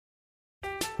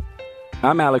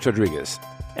I'm Alex Rodriguez.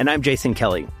 And I'm Jason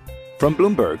Kelly. From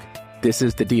Bloomberg, this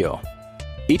is The Deal.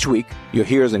 Each week, you'll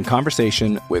hear us in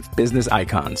conversation with business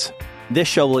icons. This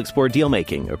show will explore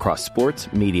deal-making across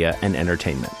sports, media, and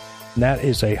entertainment. That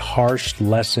is a harsh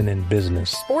lesson in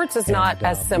business. Sports is not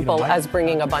as simple as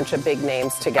bringing a bunch of big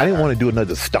names together. I didn't want to do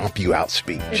another stomp you out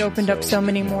speech. It opened up so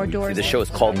many more doors. The show is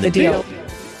called The Deal.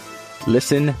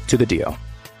 Listen to The Deal.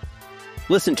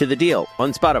 Listen to The Deal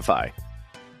on Spotify.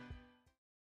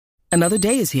 Another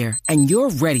day is here, and you're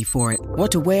ready for it.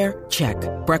 What to wear? Check.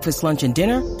 Breakfast, lunch, and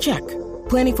dinner? Check.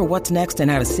 Planning for what's next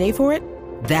and how to save for it?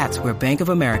 That's where Bank of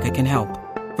America can help.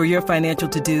 For your financial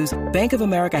to-dos, Bank of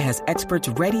America has experts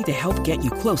ready to help get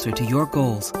you closer to your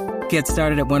goals. Get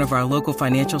started at one of our local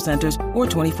financial centers or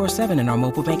 24/7 in our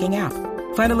mobile banking app.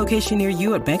 Find a location near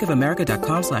you at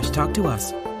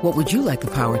bankofamerica.com/talktous. What would you like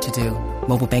the power to do?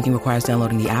 Mobile banking requires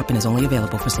downloading the app and is only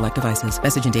available for select devices.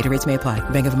 Message and data rates may apply.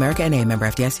 Bank of America N.A., member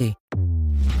FDIC.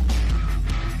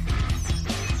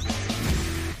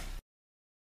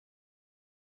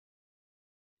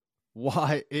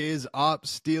 What is up,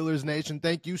 Steelers Nation?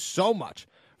 Thank you so much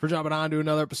for jumping on to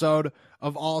another episode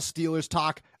of All Steelers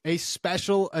Talk, a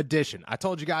special edition. I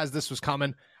told you guys this was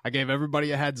coming. I gave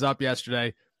everybody a heads up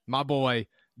yesterday. My boy,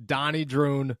 Donnie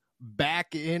Droon,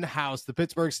 back in-house. The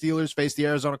Pittsburgh Steelers face the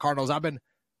Arizona Cardinals. I've been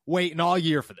waiting all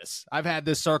year for this. I've had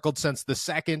this circled since the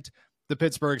second the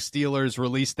Pittsburgh Steelers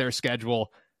released their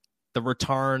schedule. The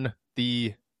return,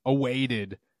 the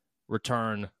awaited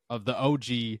return of the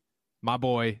OG, my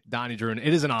boy, Donnie Droon.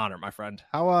 It is an honor, my friend.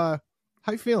 How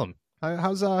you feeling?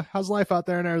 How's life out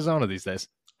there in Arizona these days?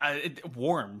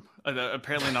 Warm.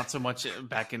 Apparently not so much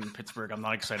back in Pittsburgh. I'm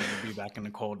not excited to be back in the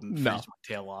cold and freeze my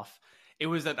tail off. It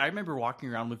was that I remember walking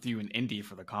around with you in Indy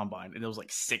for the combine, and it was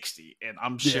like 60, and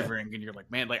I'm shivering, and you're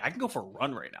like, man, like I can go for a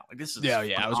run right now. Like this is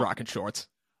phenomenal. I was rocking shorts.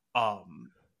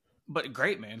 But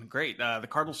great, man, great. The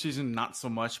Cardinals season, not so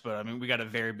much, but I mean, we got a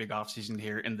very big offseason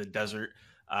here in the desert.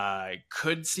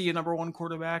 Could see a number one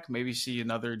quarterback, maybe see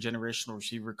another generational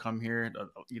receiver come here.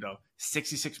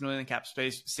 $66 million in cap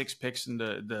space, 6 picks in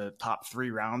the top 3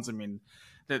 rounds. I mean,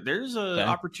 there's an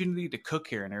opportunity to cook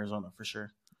here in Arizona for sure.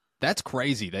 That's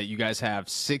crazy that you guys have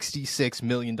 $66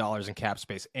 million in cap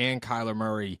space and Kyler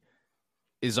Murray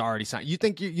is already signed. You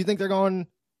think they're going?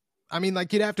 I mean,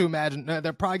 like you'd have to imagine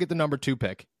they'll probably get the number 2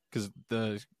 pick because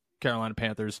the Carolina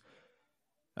Panthers.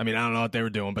 I mean, I don't know what they were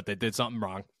doing, but they did something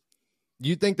wrong.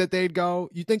 You think that they'd go?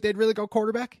 You think they'd really go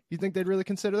quarterback? You think they'd really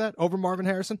consider that over Marvin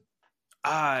Harrison?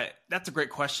 That's a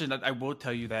great question. I will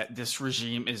tell you that this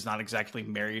regime is not exactly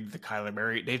married to Kyler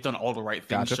Murray. They've done all the right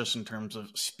things just in terms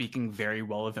of speaking very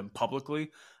well of him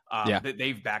publicly.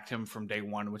 They've backed him from day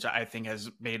one, which I think has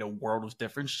made a world of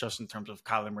difference just in terms of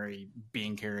Kyler Murray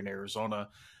being here in Arizona.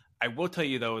 I will tell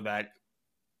you, though, that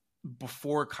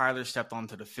before Kyler stepped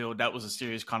onto the field, that was a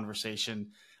serious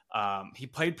conversation. He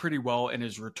played pretty well in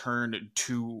his return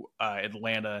to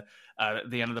Atlanta.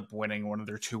 They ended up winning one of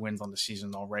their 2 wins on the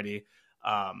season already.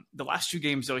 The last 2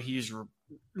 games, though, he's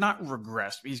not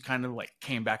regressed, but he's kind of like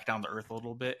came back down to earth a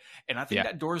little bit. And I think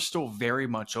that door is still very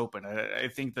much open. I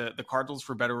think the Cardinals,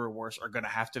 for better or worse, are going to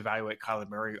have to evaluate Kyler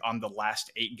Murray on the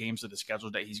last 8 games of the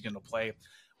schedule that he's going to play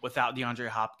without DeAndre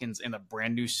Hopkins in a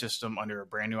brand new system under a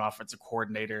brand new offensive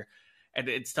coordinator. And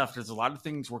it's tough. There's a lot of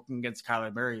things working against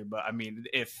Kyler Murray, but I mean,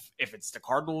 if it's the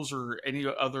Cardinals or any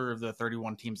other of the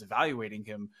 31 teams evaluating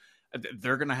him,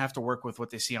 they're going to have to work with what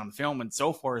they see on film. And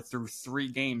so far, through 3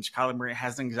 games, Kyler Murray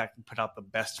hasn't exactly put out the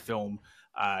best film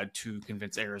to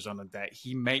convince Arizona that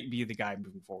he might be the guy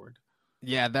moving forward.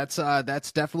 Yeah, that's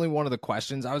definitely one of the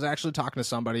questions. I was actually talking to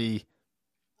somebody,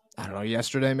 I don't know,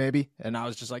 yesterday maybe, and I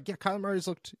was just like, yeah, Kyler Murray's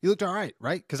looked all right,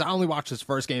 right? Because I only watched his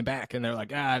first game back, and they're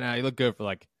like, no, he looked good for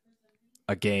like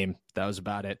a game. That was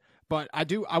about it. But I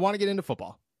want to get into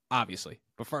football, obviously.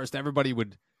 But first,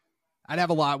 we'd have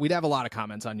a lot of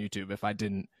comments on YouTube if I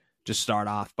didn't just start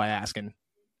off by asking,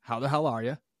 how the hell are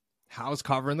you? How's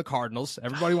covering the Cardinals?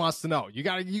 Everybody wants to know. You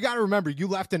got to remember, you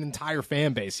left an entire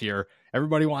fan base here.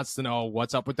 Everybody wants to know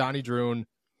what's up with Donnie Droon.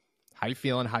 How you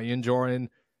feeling? How you enjoying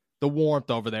the warmth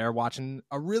over there, watching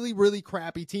a really, really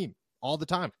crappy team all the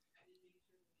time?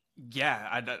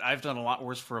 Yeah, I've done a lot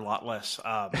worse for a lot less.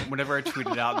 Whenever I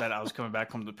tweeted out that I was coming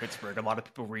back home to Pittsburgh, a lot of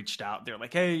people reached out. They're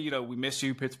like, hey, we miss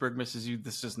you. Pittsburgh misses you.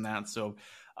 This and that. So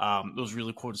it was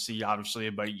really cool to see, obviously,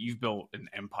 but you've built an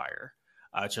empire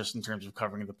just in terms of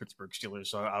covering the Pittsburgh Steelers.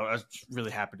 So I was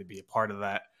really happy to be a part of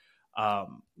that.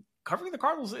 Covering the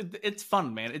Cardinals, it's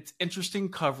fun, man. It's interesting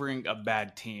covering a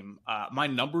bad team. My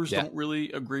numbers don't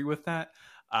really agree with that.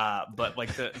 But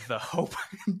like the hope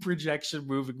and projection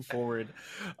moving forward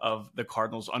of the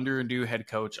Cardinals under a new head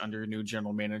coach, under a new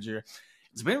general manager,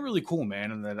 it's been really cool,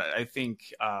 man. And then I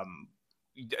think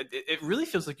it really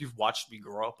feels like you've watched me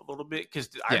grow up a little bit, because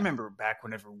I remember back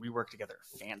whenever we worked together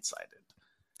fan-sided.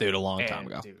 Dude, a long time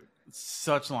ago. Dude,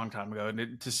 such a long time ago.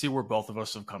 And to see where both of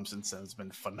us have come since then has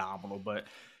been phenomenal. But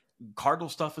Cardinal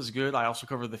stuff is good. I also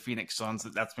cover the Phoenix Suns.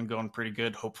 That's been going pretty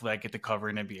good. Hopefully I get to cover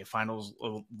an NBA Finals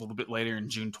a little bit later in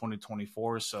June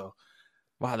 2024. So,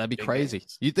 wow, that'd be crazy.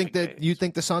 You think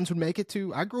the Suns would make it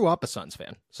to? I grew up a Suns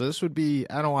fan, so this would be.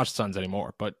 I don't watch Suns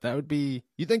anymore, but that would be.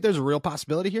 You think there's a real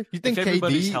possibility here? You think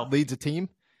KD leads a team?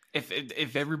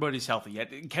 If everybody's healthy,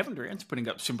 Kevin Durant's putting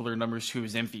up similar numbers to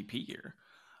his MVP year.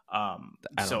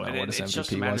 It's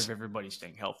just a matter of everybody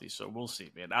staying healthy. So we'll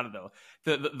see, man. I don't know.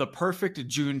 The perfect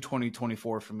June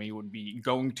 2024 for me would be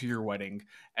going to your wedding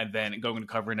and then going to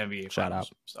cover an NBA Finals.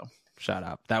 Shout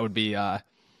out. That would be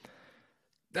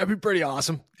that'd be pretty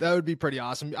awesome.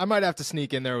 I might have to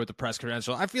sneak in there with the press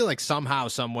credential. I feel like somehow,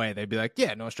 some way they'd be like,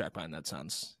 yeah, Noah Strackbein, that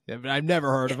sounds. Yeah, I've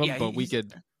never heard of him, but we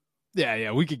could.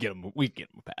 Yeah, we could get him. We could get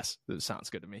him a pass. That sounds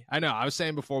good to me. I know. I was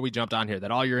saying before we jumped on here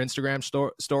that all your Instagram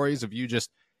stories of you just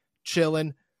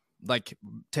chilling, like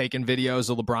taking videos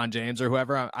of LeBron James or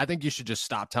whoever, I think you should just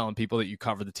stop telling people that you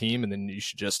cover the team, and then you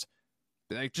should just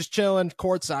chilling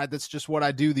courtside. That's just what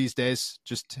I do these days.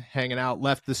 Just hanging out.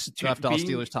 Left all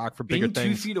Steelers talk for bigger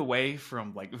things. 2 feet away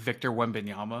from like Victor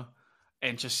Wembanyama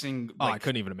and just seeing. I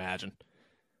couldn't even imagine.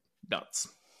 Nuts.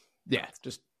 Yeah,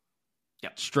 just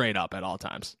straight up at all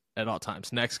times.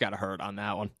 Neck's got to hurt on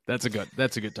that one. That's a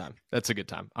good time.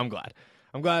 I'm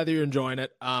glad that you're enjoying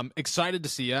it. Excited to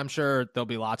see you. I'm sure there'll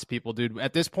be lots of people, dude.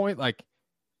 At this point, like,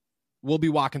 we'll be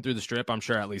walking through the strip. I'm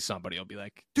sure at least somebody will be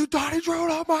like, dude, Donnie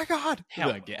Drew, oh my God. Hell,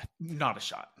 like, yeah. Not a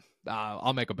shot.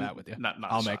 I'll make a bet with you.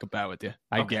 I'll make a bet with you.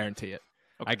 I guarantee it.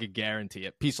 Okay. I could guarantee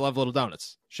it. Peace, love, little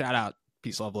donuts. Shout out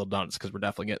Peace, love, little donuts, because we're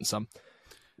definitely getting some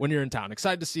when you're in town.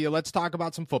 Excited to see you. Let's talk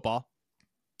about some football.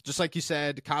 Just like you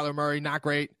said, Kyler Murray, not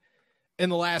great in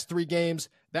the last 3 games.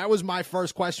 That was my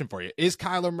first question for you. Is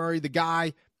Kyler Murray the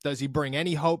guy? Does he bring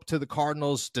any hope to the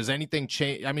Cardinals? Does anything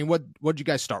change? I mean, what'd you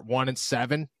guys start?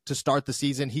 1-7 to start the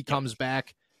season. He comes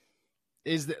back.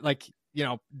 Is that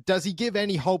does he give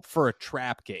any hope for a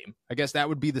trap game? I guess that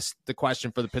would be the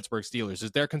question for the Pittsburgh Steelers.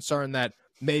 Is there concern that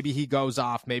maybe he goes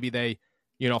off, maybe they,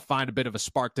 find a bit of a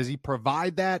spark? Does he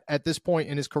provide that at this point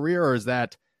in his career, or is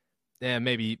that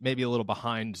maybe a little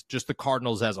behind just the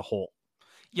Cardinals as a whole?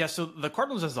 Yeah, so the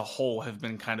Cardinals as a whole have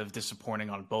been kind of disappointing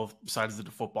on both sides of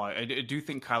the football. I do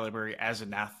think Kyler Murray, as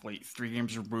an athlete, 3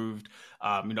 games removed,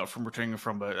 from returning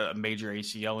from a major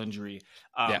ACL injury,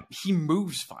 he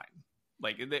moves fine.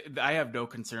 Like, I have no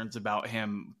concerns about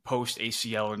him post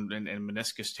ACL and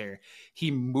meniscus tear.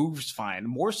 He moves fine.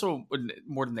 More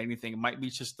than anything, it might be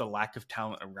just the lack of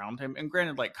talent around him. And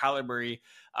granted, like, Kyler Murray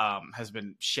has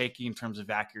been shaky in terms of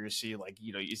accuracy. Like,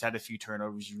 he's had a few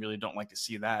turnovers. You really don't like to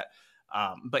see that.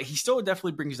 But he still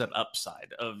definitely brings that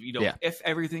upside of, if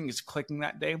everything is clicking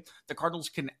that day, the Cardinals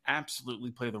can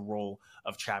absolutely play the role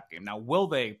of trap game. Now, will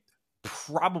they?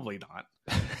 Probably not.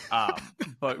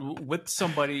 But with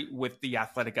somebody with the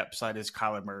athletic upside as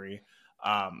Kyler Murray,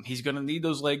 he's going to need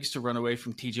those legs to run away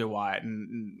from TJ Watt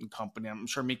and company. I'm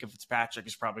sure Minka Fitzpatrick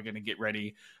is probably going to get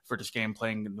ready for this game,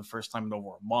 playing the first time in over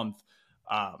a month.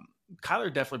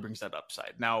 Kyler definitely brings that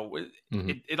upside. Now,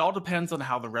 it all depends on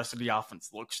how the rest of the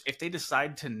offense looks. If they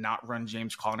decide to not run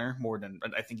James Conner more than,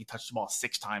 I think he touched the ball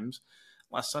 6 times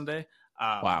last Sunday,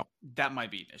 that might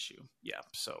be an issue. Yeah,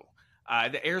 so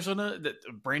the Arizona, the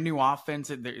brand new offense,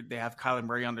 they have Kyler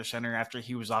Murray under center after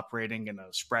he was operating in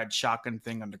a spread shotgun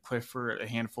thing under Cliff for a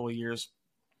handful of years.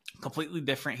 Completely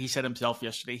different. He said himself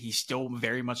yesterday, he's still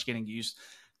very much getting used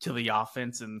to the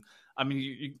offense. And I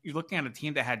mean, you're looking at a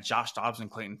team that had Josh Dobbs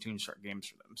and Clayton Tune start games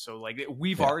for them. So, like,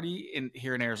 we've already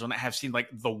here in Arizona have seen, like,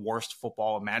 the worst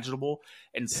football imaginable.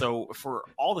 And so for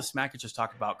all the smack you just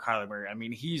talked about Kyler Murray, I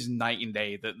mean, he's night and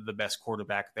day the best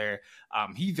quarterback there.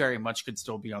 He very much could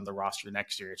still be on the roster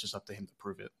next year. It's just up to him to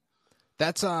prove it.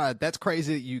 That's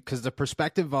crazy that because the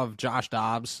perspective of Josh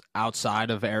Dobbs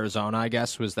outside of Arizona, I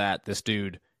guess, was that this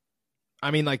dude, I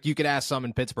mean, like, you could ask some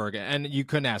in Pittsburgh, and you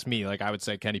couldn't ask me. Like, I would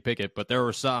say Kenny Pickett, but there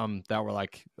were some that were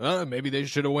like, maybe they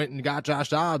should have went and got Josh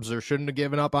Dobbs, or shouldn't have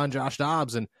given up on Josh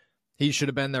Dobbs, and he should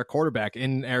have been their quarterback.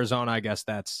 In Arizona, I guess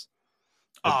that's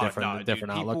a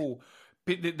different outlook.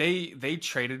 They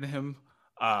traded him.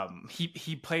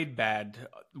 He played bad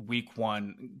week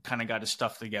 1, kind of got his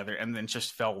stuff together, and then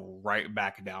just fell right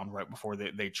back down right before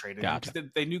they traded him.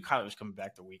 They knew Kyler was coming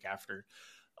back the week after.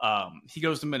 He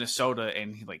goes to Minnesota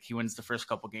and he wins the first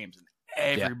couple games, and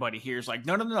everybody here's like,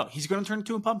 no, he's going to turn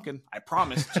into a pumpkin. I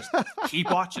promise. Just keep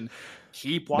watching.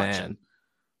 Man.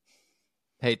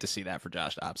 Hate to see that for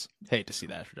Josh Dobbs.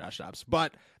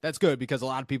 But that's good because a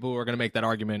lot of people who are going to make that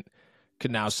argument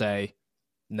could now say,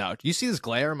 no. Do you see this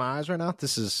glare in my eyes right now?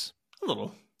 This is a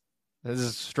little. This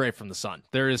is straight from the sun.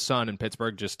 There is sun in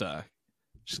Pittsburgh. Just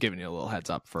giving you a little heads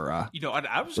up for I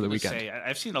was going to say,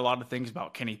 I've seen a lot of things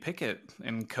about Kenny Pickett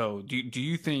and co. Do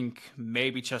you think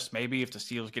maybe, just maybe, if the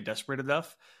Steelers get desperate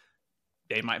enough,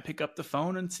 they might pick up the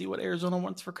phone and see what Arizona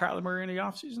wants for Kyler Murray in the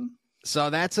offseason? So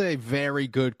that's a very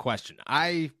good question.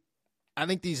 I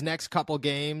think these next couple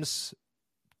games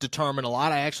determine a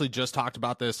lot. I actually just talked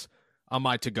about this on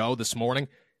my to-go this morning.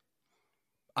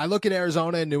 I look at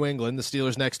Arizona and New England, the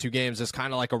Steelers' next two games, as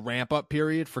kind of like a ramp-up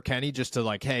period for Kenny, just to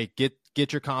like, hey,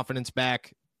 get your confidence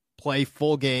back, play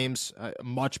full games,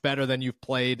 much better than you've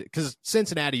played. Because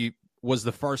Cincinnati was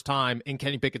the first time in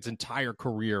Kenny Pickett's entire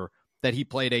career that he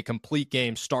played a complete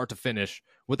game start to finish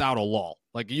without a lull.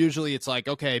 Like usually it's like,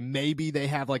 okay, maybe they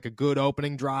have like a good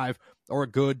opening drive or a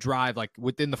good drive like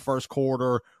within the first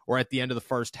quarter or at the end of the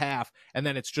first half, and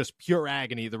then it's just pure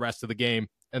agony the rest of the game.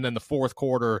 And then the fourth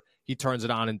quarter, he turns it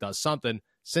on and does something.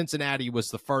 Cincinnati was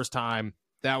the first time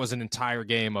that was an entire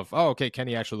game of, oh, okay,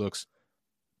 Kenny actually looks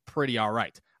pretty all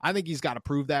right. I think he's got to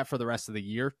prove that for the rest of the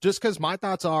year, just because my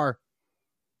thoughts are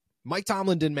Mike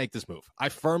Tomlin didn't make this move. I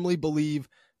firmly believe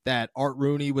that Art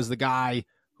Rooney was the guy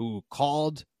who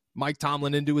called Mike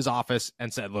Tomlin into his office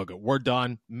and said, look, we're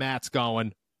done. Matt's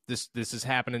going. This is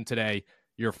happening today.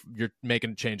 You're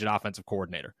making a change at offensive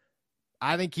coordinator.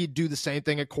 I think he'd do the same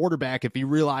thing at quarterback if he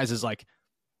realizes, like,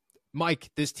 Mike,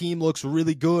 this team looks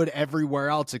really good everywhere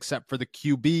else except for the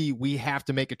QB. We have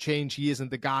to make a change. He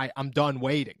isn't the guy. I'm done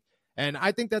waiting. And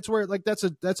I think that's where, like, that's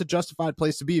a justified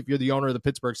place to be if you're the owner of the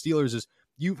Pittsburgh Steelers, is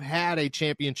you've had a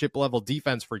championship level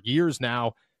defense for years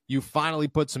now. You finally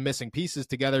put some missing pieces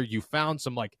together. You found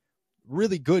some, like,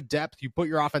 really good depth. You put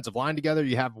your offensive line together.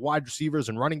 You have wide receivers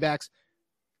and running backs.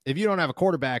 If you don't have a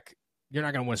quarterback, you're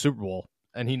not going to win a Super Bowl.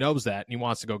 And he knows that, and he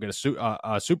wants to go get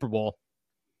a Super Bowl.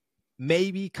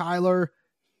 Maybe Kyler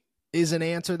is an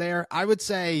answer there. I would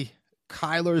say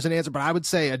Kyler is an answer, but I would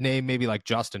say a name maybe like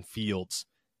Justin Fields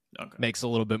makes a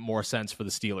little bit more sense for the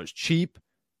Steelers. Cheap,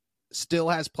 still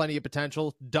has plenty of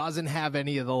potential, doesn't have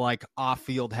any of the like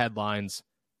off-field headlines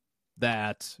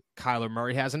that Kyler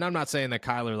Murray has. And I'm not saying that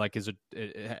Kyler like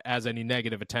has any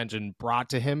negative attention brought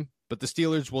to him, but the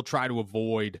Steelers will try to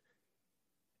avoid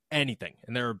anything.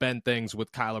 And there have been things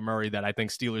with Kyler Murray that I think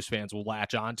Steelers fans will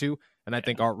latch onto, and I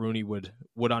think Art Rooney would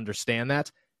understand that.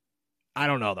 I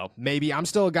don't know, though. Maybe I'm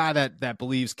still a guy that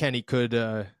believes Kenny could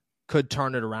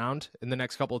turn it around in the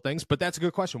next couple of things, but that's a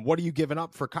good question. What are you giving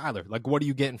up for Kyler? Like, what are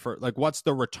you getting for, like, what's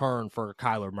the return for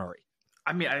Kyler Murray?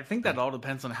 I mean, I think that all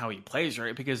depends on how he plays,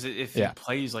 right? Because if he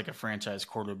plays like a franchise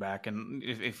quarterback, and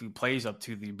if he plays up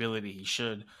to the ability he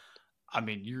should, I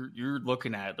mean, you're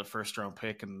looking at the first round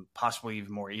pick and possibly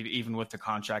even more, even with the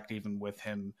contract, even with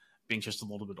him being just a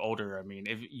little bit older. I mean,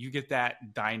 if you get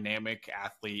that dynamic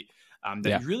athlete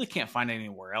that you really can't find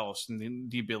anywhere else, and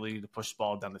the ability to push the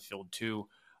ball down the field too,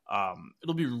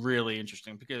 it'll be really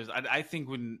interesting, because I think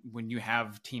when you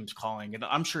have teams calling, and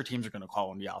I'm sure teams are going to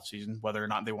call in the offseason, whether or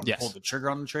not they want to pull the trigger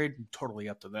on the trade, totally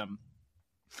up to them.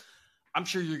 I'm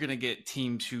sure you're going to get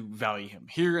teams who value him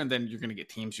here, and then you're going to get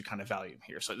teams who kind of value him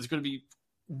here. So it's going to be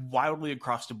wildly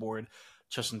across the board,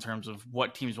 just in terms of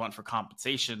what teams want for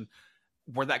compensation.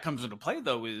 Where that comes into play,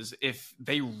 though, is if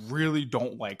they really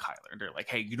don't like Kyler, they're like,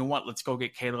 hey, you know what? Let's go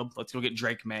get Caleb. Let's go get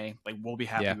Drake May. Like, we'll be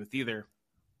happy with either.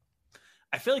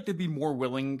 I feel like they'd be more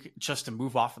willing just to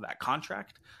move off of that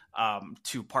contract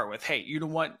to part with, hey, you know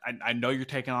what? I know you're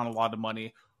taking on a lot of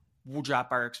money. We'll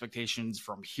drop our expectations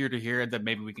from here to here, and then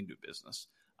maybe we can do business.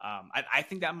 I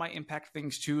think that might impact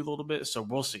things too a little bit. So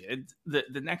we'll see.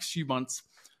 The next few months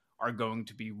are going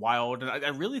to be wild. And I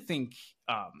really think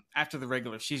after the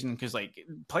regular season, because like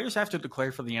players have to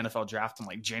declare for the NFL draft on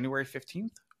like January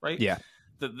 15th, right? Yeah.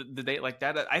 The date like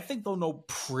that, I think they'll know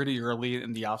pretty early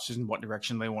in the offseason what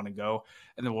direction they want to go.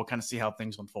 And then we'll kind of see how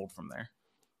things unfold from there.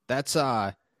 That's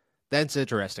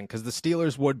interesting, because the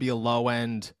Steelers would be a low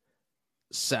end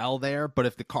sell there, but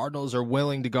if the Cardinals are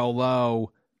willing to go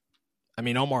low, I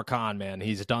mean, Omar Khan, man,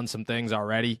 he's done some things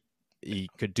already. He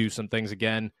could do some things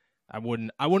again. I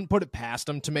wouldn't put it past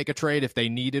them to make a trade if they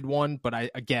needed one, but I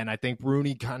think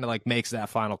Rooney kind of like makes that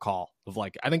final call of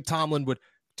like, I think Tomlin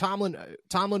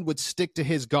would stick to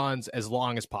his guns as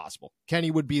long as possible. Kenny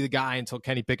would be the guy until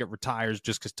Kenny Pickett retires,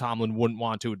 just because Tomlin wouldn't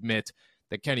want to admit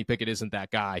that Kenny Pickett isn't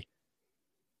that guy.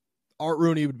 Art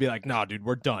Rooney would be like, no, dude,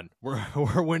 we're done.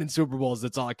 We're winning Super Bowls.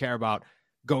 That's all I care about.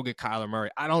 Go get Kyler Murray.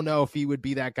 I don't know if he would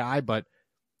be that guy, but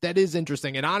That is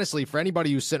interesting. And honestly, for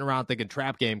anybody who's sitting around thinking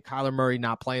trap game, Kyler Murray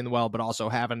not playing well, but also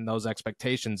having those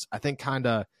expectations, I think kind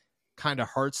of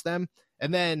hurts them.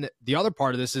 And then the other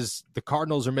part of this is the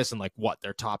Cardinals are missing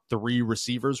their top 3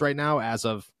 receivers right now as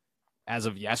of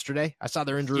yesterday. I saw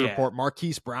their injury report.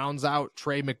 Marquise Brown's out.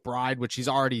 Trey McBride, which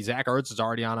Zach Ertz is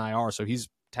already on IR, so he's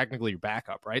technically your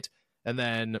backup, right? And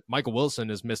then Michael Wilson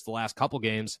has missed the last couple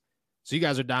games. So you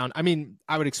guys are down. I mean,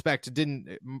 I would expect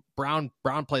Brown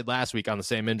played last week on the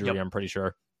same injury, I'm pretty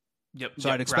sure. Yep.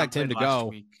 So I'd expect him to go.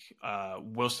 Week.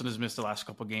 Wilson has missed the last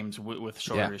couple games with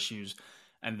shoulder issues.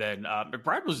 And then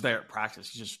McBride was there at practice.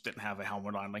 He just didn't have a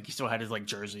helmet on. He still had his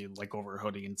jersey over a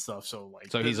hoodie and stuff. So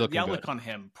he's looking the outlook good on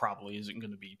him probably isn't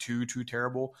going to be too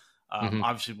terrible.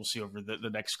 Obviously, we'll see over the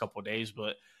next couple of days,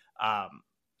 but a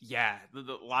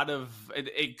lot of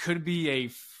it could be a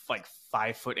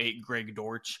 5'8" Greg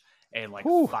Dortch, a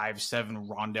 5'7"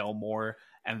 Rondell Moore,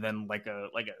 and then a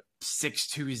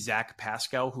 6'2" Zach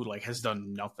Pascal who has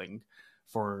done nothing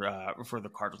for the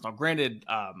Cardinals. Now, granted,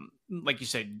 like you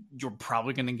said, you're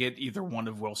probably going to get either one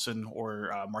of Wilson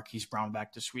or Marquise Brown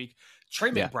back this week.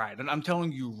 Trey McBride, and I'm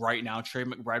telling you right now, Trey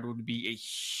McBride would be a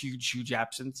huge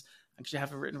absence. Actually, I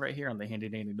have it written right here on the handy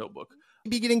dandy notebook.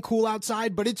 Be getting cool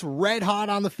outside, but it's red hot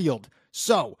on the field.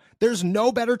 So there's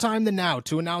no better time than now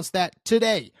to announce that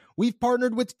today we've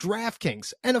partnered with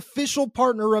DraftKings, an official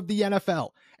partner of the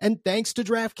NFL. And thanks to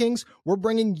DraftKings, we're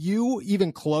bringing you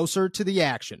even closer to the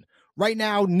action. Right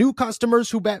now, new customers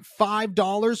who bet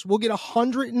 $5 will get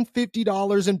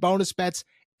 $150 in bonus bets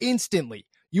instantly.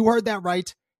 You heard that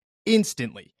right,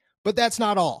 instantly. But that's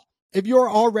not all. If you're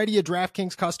already a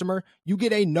DraftKings customer, you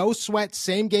get a no-sweat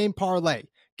same-game parlay.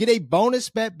 Get a bonus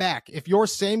bet back if your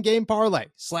same-game parlay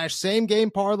 /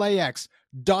 same-game parlay X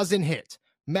doesn't hit.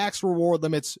 Max reward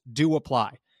limits do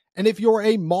apply. And if you're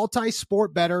a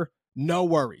multi-sport bettor, no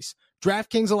worries.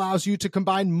 DraftKings allows you to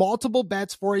combine multiple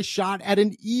bets for a shot at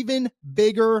an even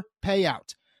bigger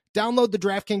payout. Download the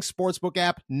DraftKings Sportsbook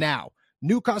app now.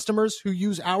 New customers who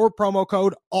use our promo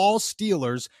code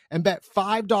ALLSteelers and bet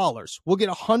 $5 will get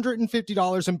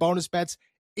 $150 in bonus bets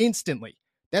instantly.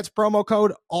 That's promo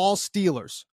code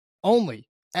ALLSteelers, only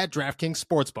at DraftKings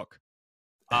Sportsbook.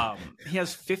 He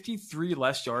has 53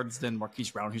 less yards than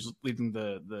Marquise Brown, who's leading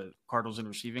the Cardinals in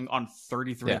receiving, on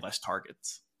 33 less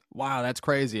targets. Wow, that's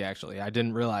crazy, actually. I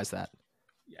didn't realize that.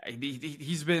 Yeah,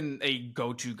 he's been a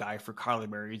go-to guy for Kyler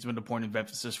Murray. He's been a point of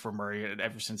emphasis for Murray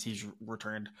ever since he's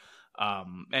returned.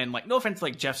 And no offense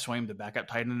to Jeff Swaim, the backup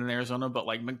tight end in Arizona, but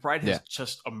McBride has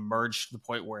just emerged to the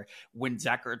point where when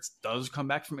Zach Ertz does come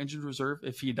back from injured reserve,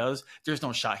 if he does, there's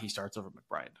no shot he starts over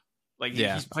McBride.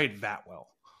 He's played that well.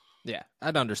 Yeah,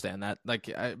 I'd understand that.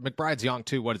 McBride's young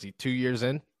too. What is he, 2 years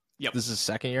in? Yep. This is his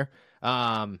second year.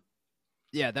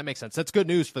 Yeah, that makes sense. That's good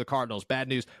news for the Cardinals. Bad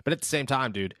news. But at the same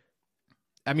time, dude,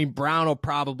 I mean, Brown will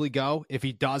probably go. If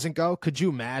he doesn't go, could you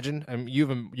imagine? I mean, you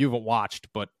haven't watched,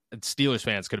 but Steelers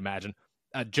fans could imagine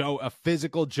a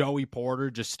physical Joey Porter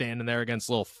just standing there against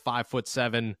little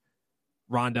 5'7"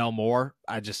 Rondell Moore.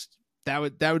 That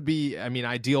would be, I mean,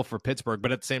 ideal for Pittsburgh.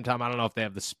 But at the same time, I don't know if they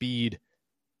have the speed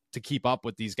to keep up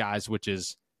with these guys, which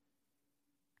is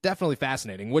definitely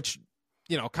fascinating. Which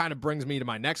kind of brings me to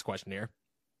my next question here.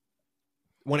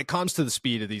 When it comes to the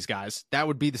speed of these guys, that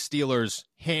would be the Steelers'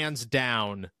 hands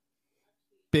down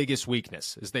biggest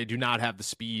weakness, is they do not have the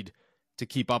speed to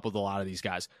keep up with a lot of these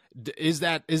guys. Is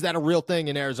that a real thing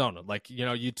in Arizona?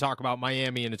 You talk about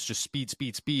Miami and it's just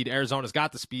speed. Arizona's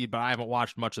got the speed, but I haven't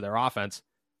watched much of their offense.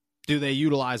 Do they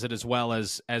utilize it as well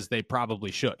as they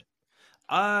probably should?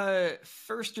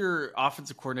 First year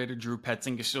offensive coordinator Drew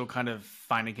Petzing is still kind of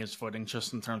finding his footing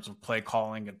just in terms of play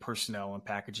calling and personnel and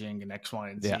packaging and X, Y,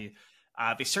 and Z. Yeah.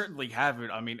 They certainly have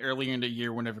it. I mean, earlier in the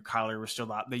year, whenever Kyler was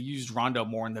still out, they used Rondell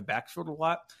Moore in the backfield a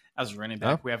lot as a running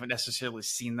back. Oh. We haven't necessarily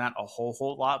seen that a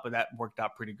whole lot, but that worked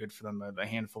out pretty good for them a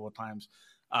handful of times.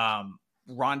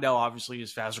 Rondell obviously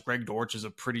is fast. Greg Dortch is a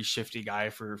pretty shifty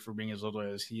guy for being as little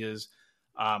as he is.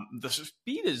 The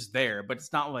speed is there, but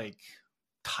it's not like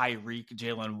Tyreek,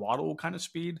 Jalen Waddle kind of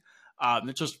speed.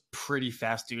 They're just pretty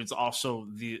fast dudes. Also,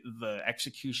 the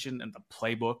execution and the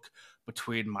playbook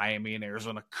between Miami and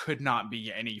Arizona could not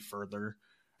be any further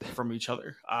from each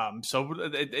other. So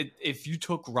if you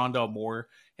took Rondell Moore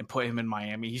and put him in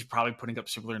Miami, he's probably putting up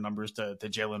similar numbers to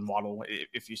Jalen Waddle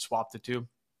if you swapped the two.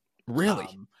 Really?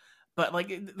 But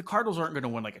the Cardinals aren't going to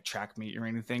win a track meet or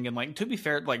anything. And to be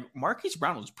fair, Marquise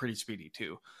Brown was pretty speedy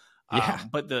too. Yeah.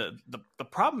 But the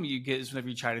problem you get is whenever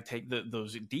you try to take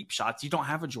those deep shots, you don't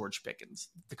have a George Pickens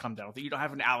to come down with it. You don't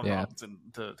have an Allen Robinson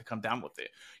to come down with it.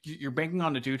 You're banking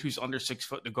on a dude who's under 6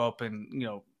 foot to go up and,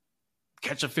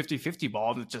 catch a 50-50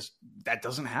 ball. And that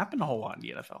doesn't happen a whole lot in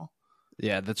the NFL.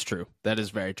 Yeah, that's true. That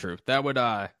is very true. That would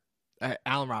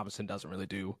Allen Robinson doesn't really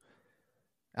do.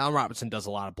 Allen Robinson does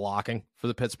a lot of blocking for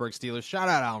the Pittsburgh Steelers. Shout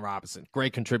out Allen Robinson,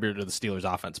 great contributor to the Steelers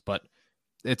offense, but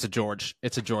it's a George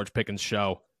Pickens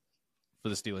show for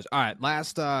the Steelers. All right,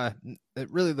 last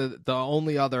really the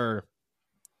only other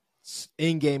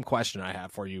in-game question I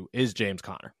have for you is James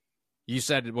Conner. You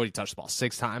said he touched the ball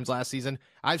 6 times last season.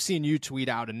 I've seen you tweet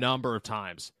out a number of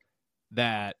times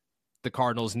that the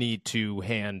Cardinals need to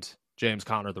hand James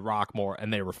Conner the rock more,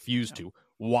 and they refuse to.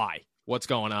 Why? What's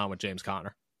going on with James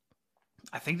Conner?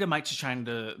 I think they might just trying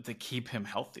to keep him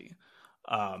healthy.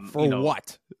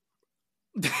 What?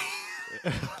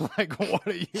 Like,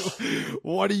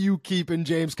 what are you keeping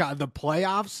James Conner? The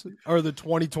playoffs or the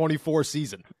 2024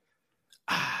 season?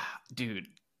 Dude,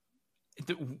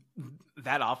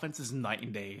 that offense is night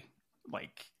and day,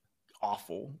 like,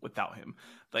 awful without him.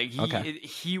 Like,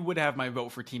 he would have my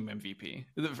vote for team MVP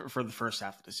for the first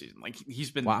half of the season. Like,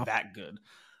 he's been that good.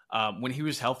 When he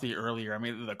was healthy earlier, I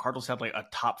mean, the Cardinals had like a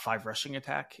top 5 rushing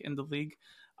attack in the league.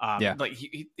 Like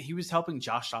he was helping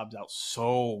Josh Dobbs out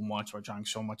so much by drawing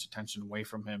so much attention away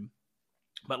from him.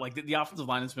 But like the offensive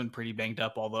line has been pretty banged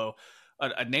up, although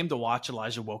a name to watch,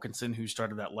 Elijah Wilkinson, who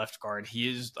started at left guard. He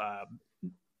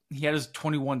had his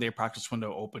 21-day practice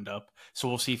window opened up. So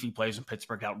we'll see if he plays in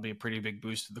Pittsburgh. That would be a pretty big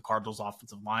boost to the Cardinals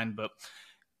offensive line. But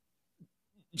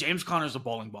James Conner's a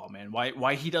bowling ball, man.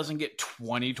 Why he doesn't get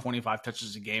 20, 25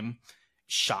 touches a game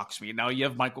shocks me. Now you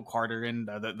have Michael Carter and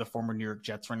the former New York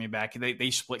Jets running back.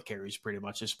 They split carries pretty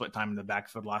much. They split time in the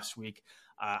backfield last week.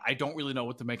 I don't really know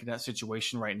what to make of that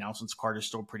situation right now since Carter's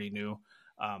still pretty new.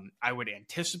 I would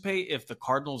anticipate if the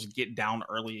Cardinals get down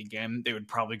early again, they would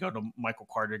probably go to Michael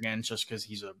Carter again just because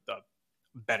he's a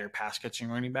better pass-catching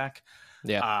running back.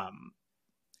 Yeah.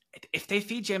 If they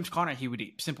feed James Conner, he would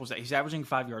eat. Simple as that. He's averaging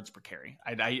 5 yards per carry.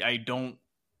 I don't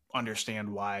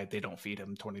understand why they don't feed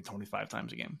him 20, 25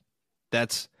 times a game.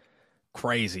 That's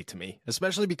crazy to me,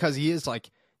 especially because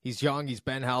he's young. He's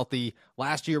been healthy.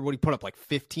 Last year, he put up like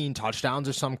 15 touchdowns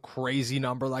or some crazy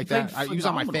number like that. He was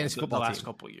on my fantasy football the team. last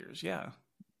couple of years. Yeah.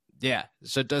 Yeah.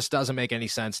 So it just doesn't make any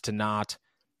sense to not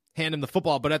hand him the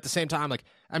football. But at the same time, like,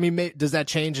 I mean, does that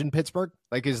change in Pittsburgh?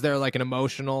 Like, is there like an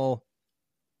emotional,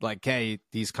 like, hey,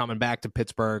 he's coming back to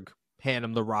Pittsburgh, hand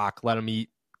him the rock, let him eat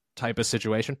type of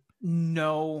situation?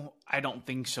 No, I don't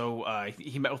think so.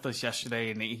 He met with us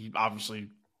yesterday, and he obviously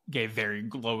gave very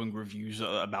glowing reviews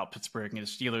about Pittsburgh and the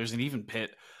Steelers, and even Pitt.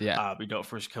 Yeah, we dealt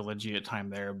first collegiate time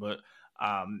there, but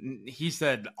he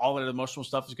said all that emotional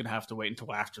stuff is going to have to wait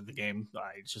until after the game.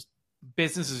 It's just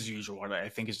business as usual, I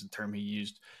think is the term he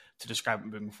used to describe it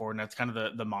moving forward, and that's kind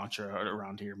of the mantra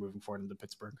around here moving forward into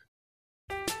Pittsburgh.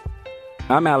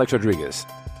 I'm Alex Rodriguez.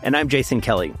 And I'm Jason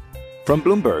Kelly. From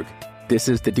Bloomberg, this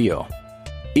is The Deal.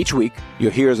 Each week,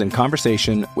 you'll hear us in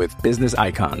conversation with business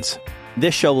icons.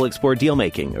 This show will explore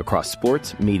deal-making across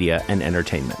sports, media, and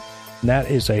entertainment. That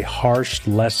is a harsh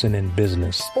lesson in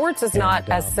business. Sports is not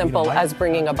as simple as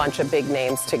bringing a bunch of big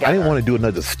names together. I didn't want to do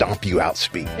another stomp you out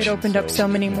speech. It opened up so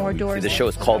many more doors. The show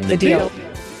is called The Deal.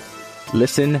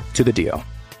 Listen to The Deal.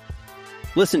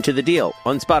 Listen to The Deal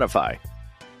on Spotify.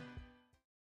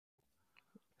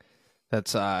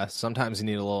 That's sometimes you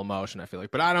need a little emotion, I feel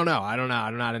like. But I don't know.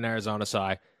 I'm not in Arizona, so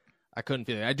I couldn't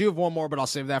feel it. I do have one more, but I'll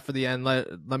save that for the end.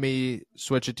 Let me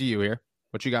switch it to you here.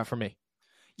 What you got for me?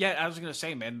 Yeah, I was going to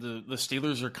say, man, the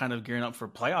Steelers are kind of gearing up for a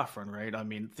playoff run, right? I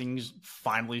mean, things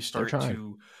finally start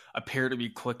to appear to be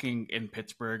clicking in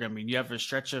Pittsburgh. I mean, you have a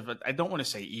stretch of, I don't want to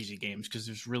say easy games because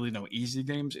there's really no easy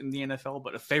games in the NFL,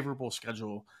 but a favorable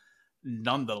schedule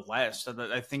nonetheless.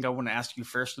 I think I want to ask you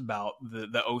first about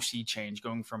the OC change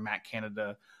going from Matt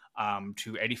Canada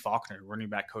to Eddie Faulkner, running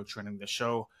back coach running the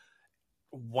show.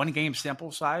 1 game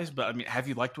sample size, but I mean, have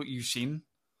you liked what you've seen?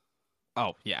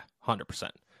 Oh, yeah,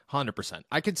 100%. 100%.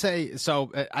 I could say,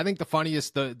 so I think the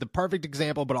funniest, the perfect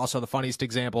example, but also the funniest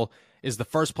example is the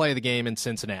first play of the game in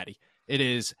Cincinnati. It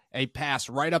is a pass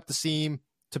right up the seam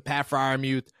to Pat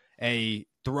Freiermuth, a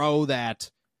throw that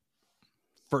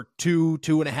for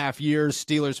 2.5 years,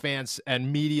 Steelers fans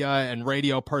and media and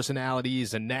radio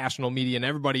personalities and national media and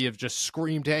everybody have just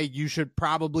screamed, hey, you should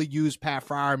probably use Pat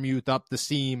Freiermuth up the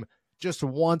seam just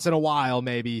once in a while,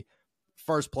 maybe.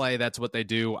 First play, that's what they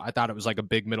do. I thought it was like a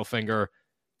big middle finger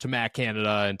to Matt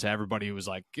Canada and to everybody who was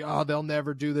like, oh, they'll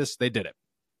never do this. They did it.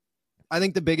 I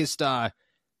think the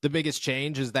biggest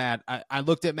change is that I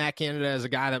looked at Matt Canada as a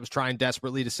guy that was trying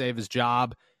desperately to save his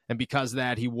job. And because of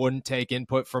that, he wouldn't take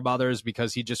input from others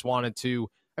because he just wanted to.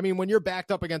 I mean, when you're backed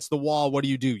up against the wall, what do?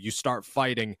 You start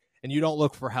fighting and you don't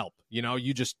look for help. You know,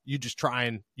 you just try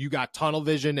and you got tunnel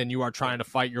vision and you are trying to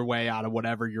fight your way out of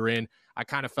whatever you're in. I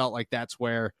kind of felt like that's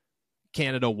where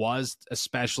Canada was,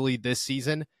 especially this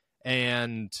season.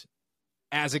 And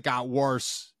as it got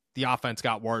worse, the offense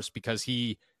got worse because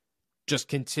he just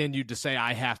continued to say,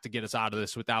 I have to get us out of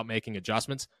this without making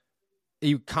adjustments.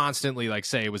 He constantly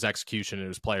say it was execution and it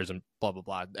was players and blah, blah,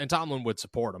 blah. And Tomlin would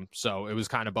support him. So it was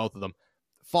kind of both of them.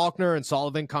 Faulkner and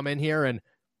Sullivan come in here, and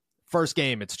first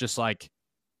game, it's just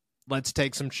let's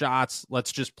take some shots.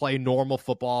 Let's just play normal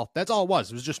football. That's all it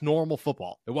was. It was just normal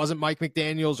football. It wasn't Mike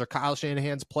McDaniel's or Kyle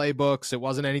Shanahan's playbooks. It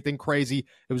wasn't anything crazy.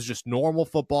 It was just normal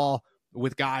football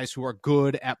with guys who are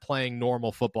good at playing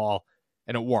normal football,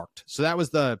 and it worked. So that was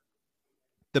the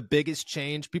biggest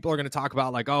change. People are going to talk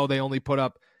about they only put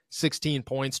up 16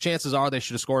 points. Chances are they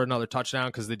should have scored another touchdown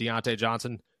because the Deontay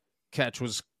Johnson catch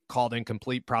was called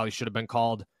incomplete. Probably should have been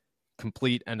called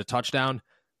complete and a touchdown.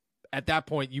 At that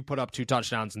point, you put up 2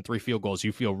 touchdowns and 3 field goals.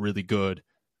 You feel really good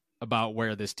about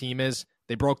where this team is.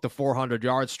 They broke the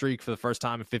 400-yard streak for the first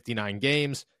time in 59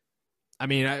 games. I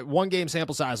mean, 1 game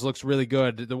sample size looks really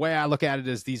good. The way I look at it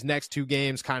is these next 2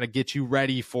 games kind of get you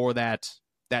ready for that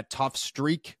tough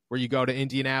streak where you go to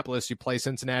Indianapolis, you play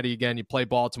Cincinnati again, you play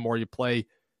Baltimore, you play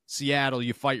Seattle,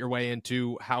 you fight your way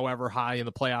into however high in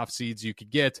the playoff seeds you could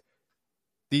get.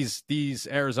 These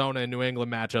Arizona and New England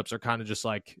matchups are kind of just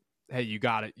hey, you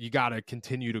got to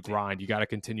continue to grind. You got to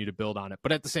continue to build on it.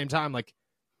 But at the same time,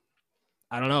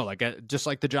 I don't know, just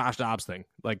like the Josh Dobbs thing,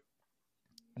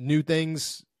 new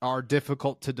things are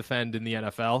difficult to defend in the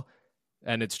NFL.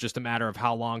 And it's just a matter of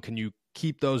how long can you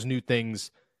keep those new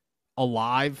things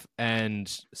alive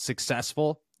and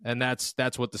successful. And that's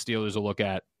what the Steelers will look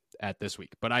at this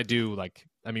week. But I do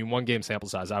 1 game sample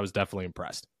size. I was definitely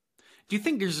impressed. Do you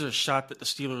think there's a shot that the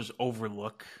Steelers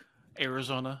overlook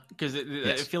Arizona? Because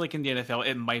yes. I feel like in the NFL,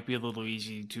 it might be a little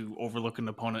easy to overlook an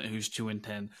opponent who's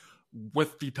 2-10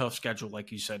 with the tough schedule,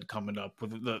 like you said, coming up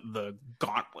with the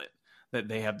gauntlet that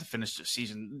they have to finish the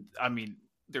season. I mean,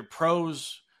 they're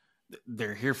pros.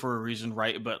 They're here for a reason,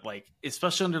 right? But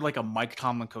especially under a Mike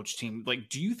Tomlin coach team,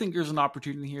 do you think there's an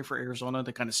opportunity here for Arizona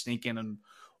to kind of sneak in and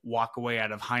walk away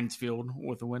out of Heinz Field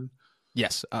with a win?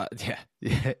 Yes.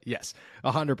 Yes.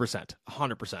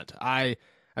 100%. I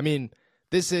mean,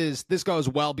 this goes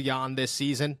well beyond this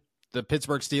season. The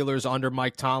Pittsburgh Steelers under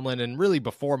Mike Tomlin, and really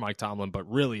before Mike Tomlin, but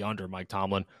really under Mike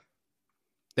Tomlin,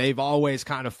 they've always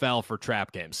kind of fell for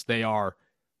trap games. They are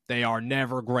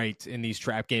never great in these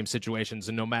trap game situations,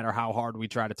 and no matter how hard we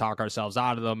try to talk ourselves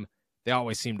out of them, they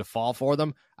always seem to fall for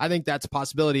them. I think that's a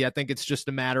possibility. I think it's just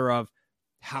a matter of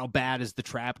how bad is the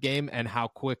trap game and how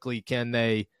quickly can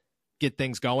they get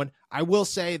things going. I will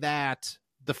say that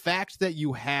the fact that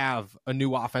you have a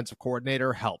new offensive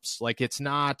coordinator helps. It's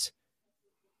not,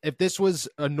 if this was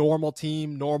a normal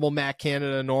team, normal Matt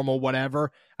Canada, normal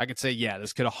whatever, I could say, yeah,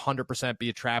 this could 100% be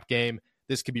a trap game.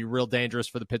 This could be real dangerous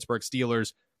for the Pittsburgh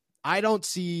Steelers. I don't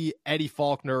see Eddie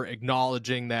Faulkner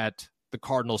acknowledging that the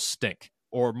Cardinals stink,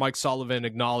 or Mike Sullivan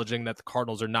acknowledging that the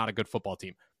Cardinals are not a good football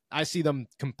team. I see them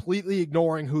completely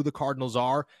ignoring who the Cardinals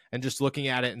are and just looking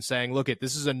at it and saying, look,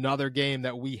 this is another game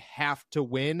that we have to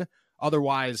win.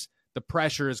 Otherwise, the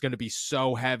pressure is going to be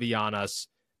so heavy on us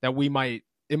that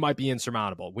it might be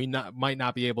insurmountable. We might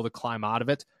not be able to climb out of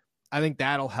it. I think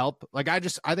that'll help. I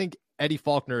think Eddie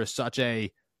Faulkner is such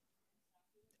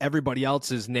everybody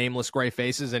else is nameless gray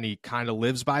faces, and he kind of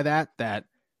lives by that,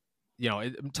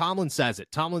 Tomlin says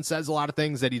it. Tomlin says a lot of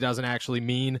things that he doesn't actually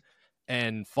mean.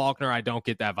 And Faulkner, I don't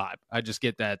get that vibe. I just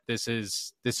get that this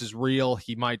is real.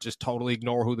 He might just totally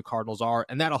ignore who the Cardinals are,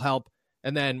 and that'll help.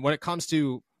 And then when it comes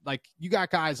to, you got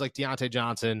guys like Deontay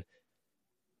Johnson,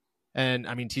 and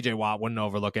I mean, TJ Watt wouldn't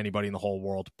overlook anybody in the whole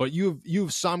world, but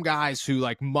you've some guys who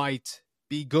might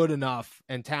be good enough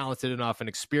and talented enough and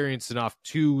experienced enough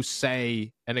to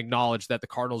say and acknowledge that the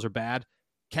Cardinals are bad.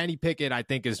 Kenny Pickett, I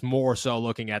think, is more so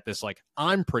looking at this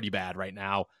I'm pretty bad right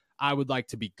now. I would like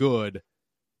to be good.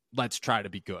 Let's try to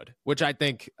be good, which I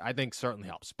think certainly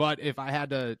helps. But if I had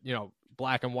to,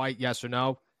 black and white, yes or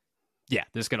no, yeah,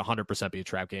 this could 100% be a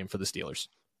trap game for the Steelers.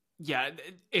 Yeah,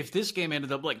 if this game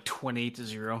ended up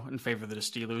 28-0 in favor of the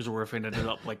Steelers, or if it ended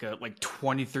up a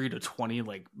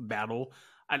 23-20 battle,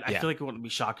 I feel like it wouldn't be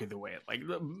shocked either way.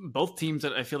 Both teams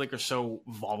that I feel are so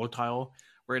volatile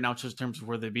right now, just in terms of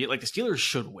where they be. The Steelers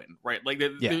should win, right?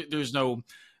 There's no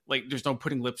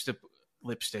putting lipstick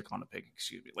on a pig.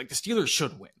 Excuse me. The Steelers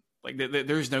should win.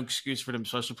 There's no excuse for them,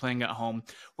 especially playing at home.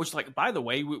 Which, by the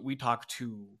way, we talked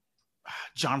to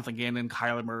Jonathan Gannon,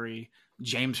 Kyler Murray,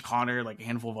 James Conner, a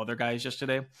handful of other guys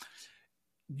yesterday.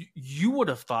 You would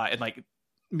have thought, and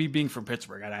me being from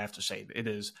Pittsburgh, I have to say it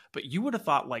is, but you would have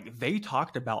thought they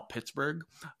talked about Pittsburgh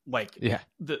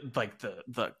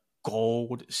the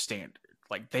gold standard.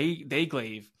 They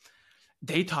gave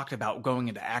they talked about going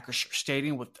into Acrisure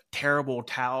Stadium with terrible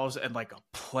towels and like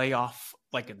a playoff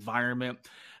like environment.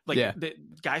 Like the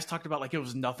guys talked about like it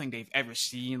was nothing they've ever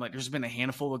seen. Like there's been a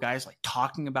handful of guys like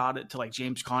talking about it to like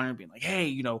James Conner being like, hey,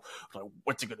 you know,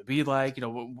 what's it going to be like? You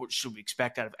know, what should we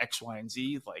expect out of X, Y, and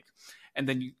Z? Like, and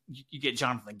then you get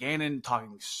Jonathan Gannon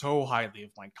talking so highly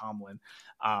of Mike Tomlin,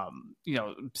 you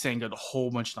know, saying a whole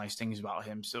bunch of nice things about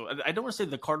him. So I don't want to say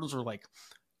the Cardinals are like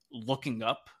looking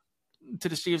up to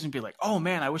the Steelers and be like, oh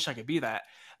man, I wish I could be that.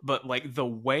 But like the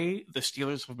way the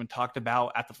Steelers have been talked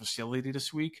about at the facility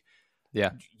this week,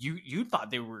 you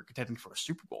thought they were contending for a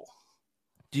Super Bowl.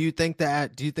 Do you think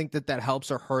that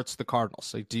helps or hurts the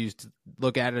Cardinals? Like, do you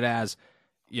look at it as,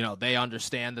 you know, they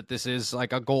understand that this is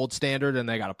like a gold standard and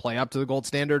they got to play up to the gold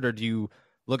standard? Or do you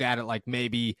look at it like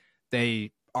maybe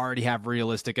they already have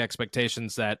realistic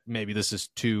expectations that maybe this is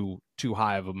too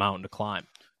high of a mountain to climb?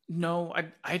 No,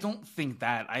 I don't think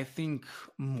that. I think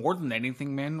more than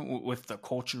anything, man, with the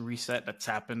culture reset that's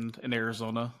happened in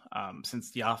Arizona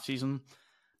since the offseason,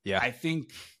 I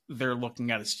think they're looking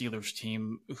at a Steelers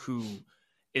team who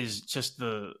is just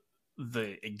the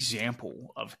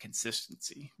example of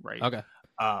consistency, right? Okay.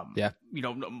 You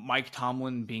know, Mike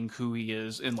Tomlin being who he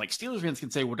is, and like Steelers fans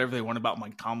can say whatever they want about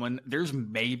Mike Tomlin. There's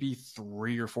maybe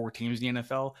 3 or 4 teams in the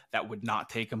NFL that would not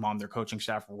take him on their coaching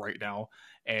staff right now.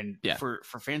 And for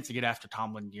fans to get after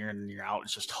Tomlin year in and year out,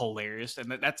 it's just hilarious.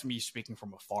 And that's me speaking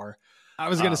from afar. I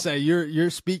was going to say,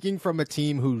 you're speaking from a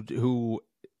team who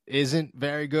isn't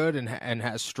very good and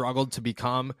has struggled to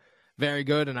become very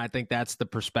good. And I think that's the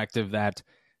perspective that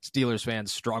Steelers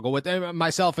fans struggle with, and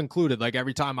myself included. Like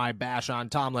every time I bash on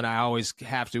Tomlin, I always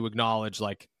have to acknowledge,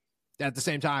 like, at the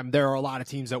same time, there are a lot of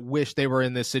teams that wish they were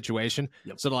in this situation.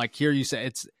 So to like hear you say,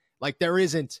 it's like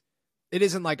it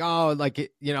isn't like, oh, like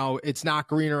it, you know, it's not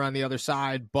greener on the other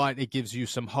side, but it gives you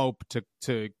some hope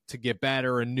to get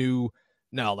better and new.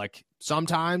 No, like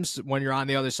sometimes when you're on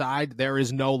the other side, there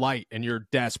is no light, and you're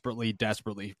desperately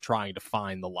trying to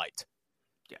find the light.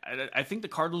 Yeah, I think the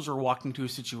Cardinals are walking to a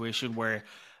situation where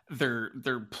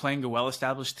they're playing a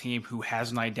well-established team who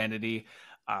has an identity,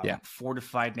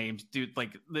 fortified names. Dude, like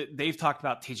they've talked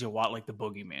about TJ Watt like the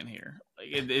boogeyman here.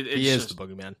 He is the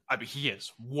boogeyman. I mean, he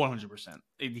is 100%.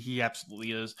 He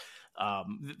absolutely is.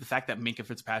 The fact that Minkah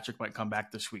Fitzpatrick might come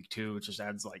back this week too, it just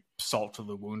adds like salt to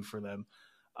the wound for them.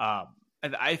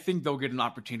 And I think they'll get an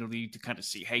opportunity to kind of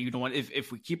see, hey, you know what?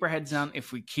 If we keep our heads down,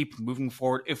 if we keep moving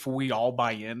forward, if we all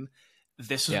buy in,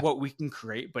 this is what we can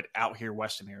create, but out here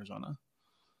west in Arizona.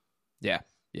 Yeah.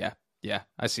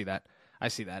 I see that.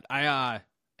 I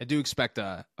do expect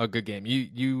a good game.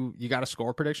 You got a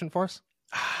score prediction for us?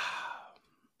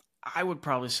 I would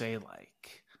probably say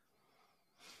like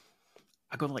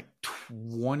I go to like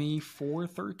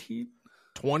 24-13.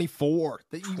 24.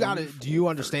 You got to. Do you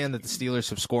understand that the Steelers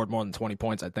have scored more than 20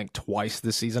 points? I think twice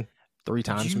this season, 3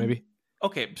 times maybe.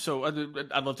 Okay, so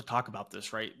I'd love to talk about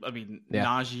this, right? I mean,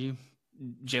 Najee,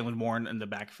 Jalen Warren in the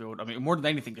backfield. I mean, more than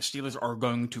anything, the Steelers are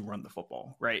going to run the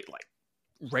football, right? Like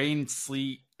rain,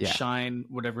 sleet, shine,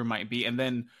 whatever it might be, and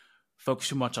then focus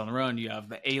too much on the run. You have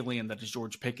the alien that is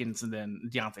George Pickens, and then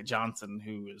Deontay Johnson,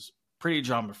 who is pretty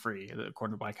drama free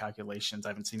according to my calculations. I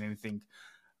haven't seen anything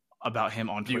about him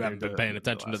on Twitter. You haven't been paying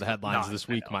attention to the headlines this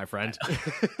week, my friend.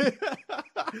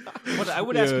 Well, I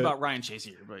would ask about Ryan Chase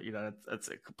here, but you know that's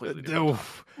a completely different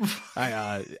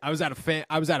I was at a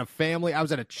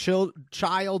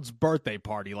child's birthday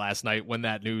party last night when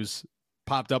that news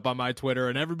popped up on my Twitter,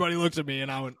 and everybody looked at me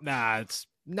and I went, nah, it's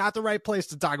not the right place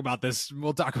to talk about this.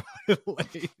 We'll talk about it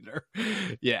later.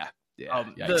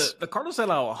 The Cardinals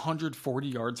allow 140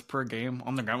 yards per game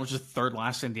on the ground, which is 3rd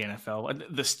last in the NFL. And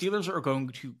the Steelers are going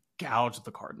to gouge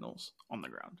the Cardinals on the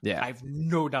ground. I have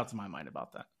no doubts in my mind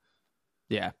about that.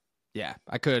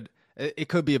 It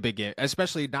could be a big game,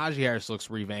 especially Najee Harris looks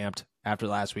revamped after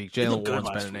last week. Jalen Warren's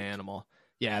been an animal.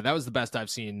 Yeah, that was the best I've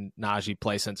seen Najee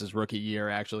play since his rookie year,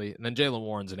 actually. And then Jalen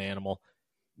Warren's an animal.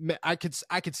 I could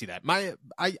see that.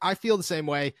 I feel the same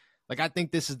way. Like, I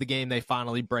think this is the game they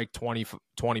finally break 20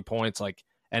 points, like,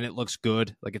 and it looks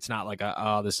good. Like, it's not like,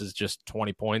 this is just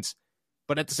 20 points.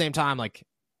 But at the same time, like,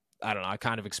 I don't know, I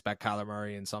kind of expect Kyler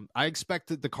Murray I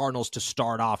expected the Cardinals to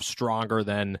start off stronger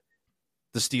than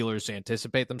the Steelers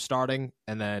anticipate them starting,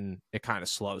 and then it kind of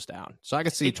slows down. So I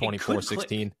could see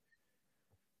 24-16.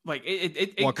 Like,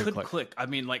 it could click. I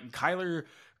mean, like, Kyler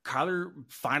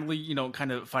finally, you know,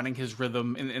 kind of finding his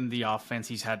rhythm in the offense.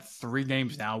 He's had 3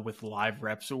 games now with live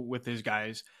reps with his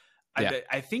guys.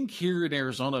 I think here in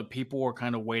Arizona, people are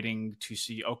kind of waiting to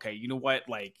see, okay, you know what?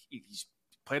 Like, he's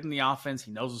played in the offense.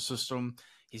 He knows the system.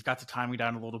 He's got the timing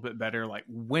down a little bit better. Like,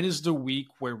 when is the week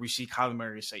where we see Kyler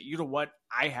Murray say, you know what?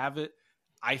 I have it.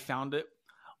 I found it.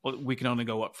 Well, we can only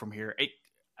go up from here.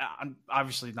 I'm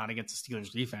obviously not against the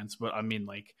Steelers defense, but I mean,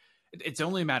 like, it's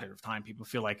only a matter of time. People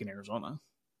feel like in Arizona.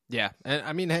 Yeah. And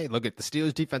I mean, hey, look at the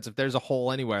Steelers defense. If there's a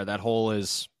hole anywhere, that hole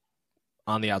is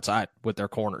on the outside with their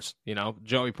corners. You know,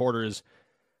 Joey Porter is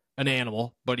an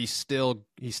animal, but he's still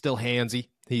handsy.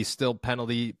 He's still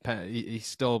he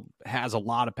still has a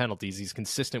lot of penalties. He's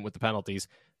consistent with the penalties.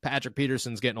 Patrick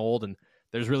Peterson's getting old, and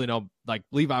there's really no, like,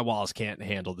 Levi Wallace can't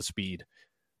handle the speed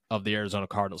of the Arizona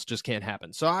Cardinals. Just can't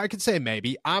happen. So I could say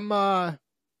maybe. I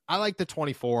like the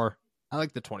 24.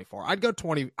 I'd go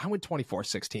 20. I went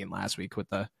 24-16 last week with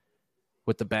the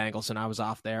Bengals, and I was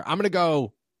off there. I'm gonna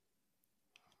go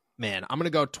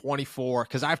 24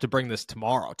 because I have to bring this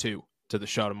tomorrow too to the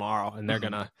show tomorrow, and they're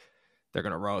gonna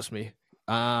roast me.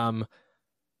 I'm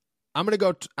gonna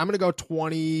go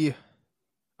 20.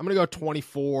 I'm gonna go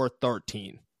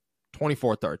 24-13.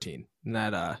 24-13. And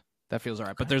that feels all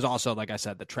right. But there's also, like I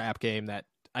said, the trap game that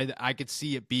I could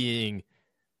see it being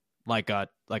like a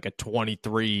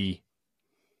 23-16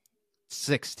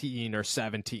 or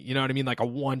 17. You know what I mean? Like a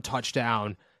one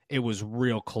touchdown, it was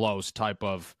real close type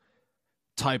of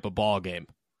ball game,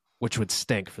 which would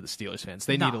stink for the Steelers fans.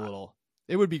 They need a little.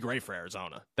 It would be great for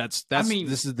Arizona. This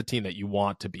is the team that you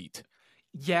want to beat.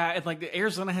 Yeah, and like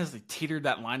Arizona has teetered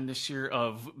that line this year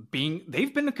of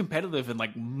they've been competitive in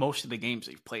like most of the games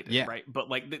they've played in, right? But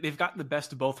like they've got the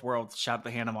best of both worlds. Shout out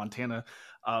to Hannah Montana,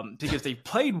 because they've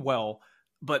played well,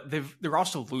 but they're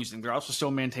also losing. They're also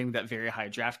still maintaining that very high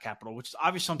draft capital, which is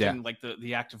obviously something like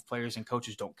the active players and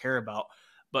coaches don't care about.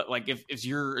 But like if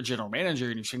you're a general manager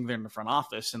and you're sitting there in the front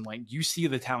office and like you see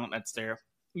the talent that's there,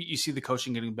 you see the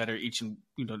coaching getting better each and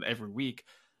every week,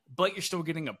 but you're still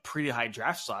getting a pretty high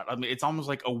draft slot. I mean, it's almost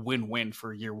like a win-win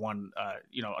for year one,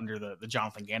 under the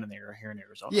Jonathan Gannon era here in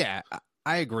Arizona. Yeah,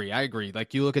 I agree.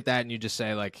 Like, you look at that and you just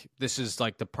say, like, this is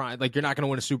like the prime. Like, you're not going to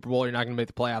win a Super Bowl. You're not going to make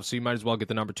the playoffs. So you might as well get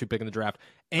the number 2 pick in the draft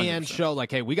and 100%. Show,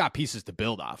 like, hey, we got pieces to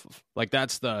build off of. Like,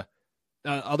 that's the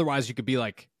otherwise you could be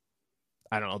like,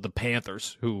 I don't know, the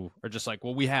Panthers, who are just like,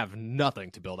 well, we have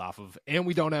nothing to build off of, and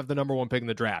we don't have the number 1 pick in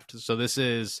the draft. So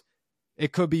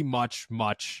it could be much,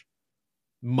 much,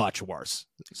 much worse.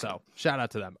 So shout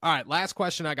out to them. All right, last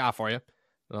question I got for you,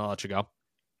 and I'll let you go.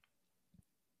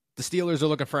 The Steelers are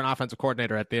looking for an offensive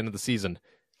coordinator at the end of the season.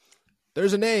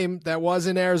 There's a name that was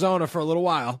in Arizona for a little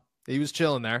while. He was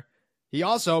chilling there. He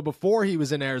also, before he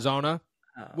was in Arizona,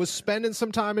 was spending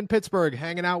some time in Pittsburgh,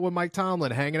 hanging out with Mike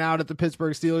Tomlin, hanging out at the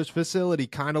Pittsburgh Steelers facility,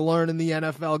 kind of learning the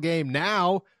NFL game.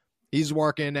 Now he's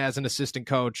working as an assistant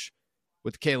coach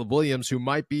with Caleb Williams, who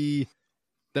might be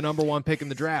the number 1 pick in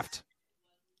the draft.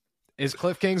 Is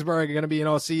Cliff Kingsbury going to be an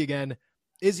OC again?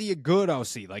 Is he a good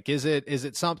OC? Like, is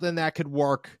it something that could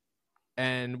work?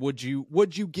 And would you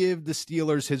give the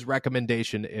Steelers his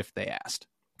recommendation if they asked?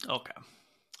 Okay.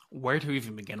 Where to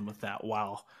even begin with that?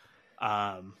 Wow.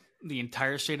 The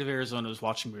entire state of Arizona is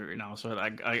watching me right now, so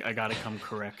I got to come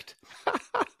correct.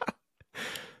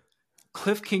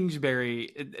 Cliff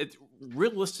Kingsbury,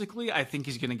 realistically, I think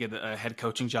he's going to get a head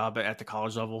coaching job at the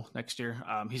college level next year.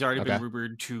 He's already been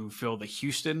rumored to fill the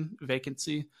Houston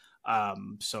vacancy,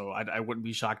 so I wouldn't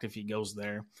be shocked if he goes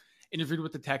there. Interviewed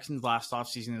with the Texans last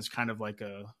offseason is kind of like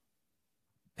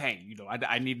hey,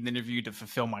 I need an interview to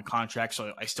fulfill my contract,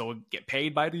 so I still get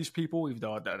paid by these people, even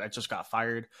though I just got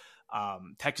fired.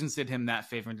 Texans did him that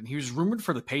favor, and he was rumored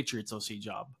for the Patriots OC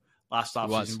job last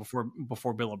offseason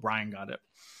before Bill O'Brien got it.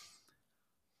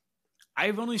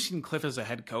 I've only seen Cliff as a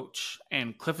head coach,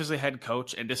 and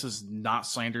this is not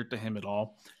slander to him at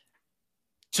all,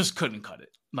 just couldn't cut it.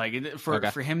 Like,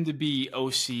 for him to be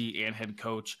OC and head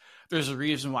coach, there's a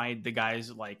reason why the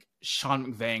guys like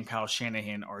Sean McVay and Kyle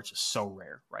Shanahan are just so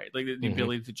rare, right? Like the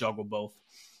ability to juggle both.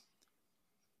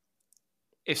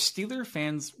 If Steeler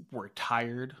fans were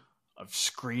tired of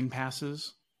screen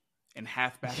passes and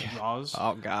halfback draws,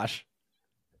 oh gosh,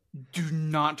 do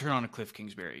not turn on a Cliff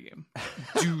Kingsbury game.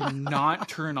 Do not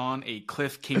turn on a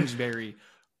Cliff Kingsbury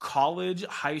college,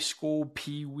 high school,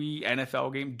 pee-wee,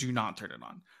 NFL game. Do not turn it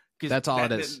on. That's all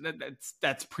it is.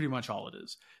 That's pretty much all it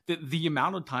is. The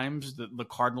amount of times that the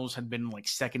Cardinals had been like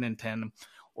 2nd and 10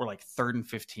 or like 3rd and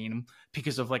 15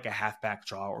 because of like a halfback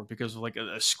draw or because of like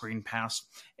a screen pass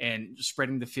and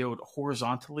spreading the field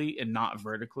horizontally and not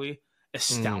vertically.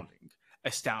 Astounding.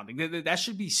 That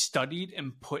should be studied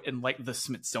and put in like the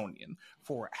Smithsonian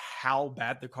for how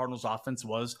bad the Cardinals offense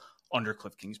was under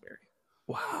Cliff Kingsbury.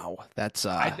 Wow. That's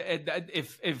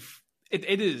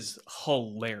It is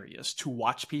hilarious to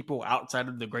watch people outside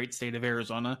of the great state of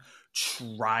Arizona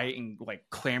try and like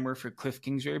clamor for Cliff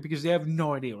Kingsbury because they have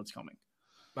no idea what's coming.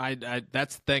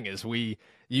 That's the thing is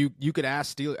you could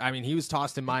ask Steele. I mean, he was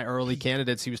tossed in my early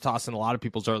candidates. He was tossed in a lot of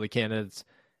people's early candidates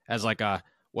as like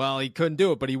he couldn't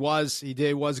do it, but he was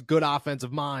a good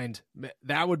offensive mind.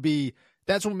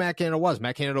 That's what Matt Canada was.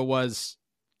 Matt Canada was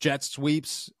jet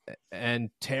sweeps and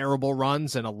terrible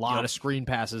runs and a lot of screen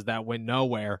passes that went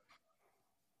nowhere.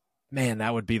 Man,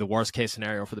 that would be the worst case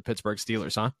scenario for the Pittsburgh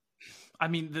Steelers, huh? I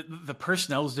mean, the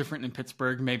personnel is different in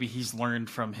Pittsburgh. Maybe he's learned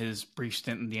from his brief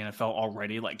stint in the NFL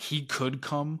already. Like, he could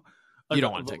come you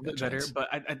don't want to take that better. chance. But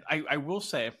I will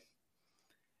say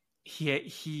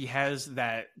he has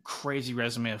that crazy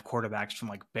resume of quarterbacks from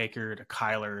like Baker to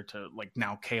Kyler to like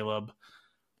now Caleb.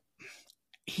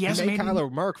 He made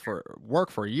Kyler work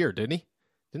for a year, didn't he?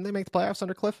 Didn't they make the playoffs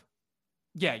under Cliff?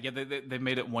 Yeah, they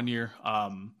made it 1 year.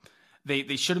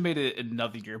 They should have made it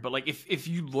another year. But like if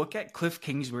you look at Cliff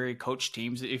Kingsbury coach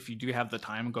teams, if you do have the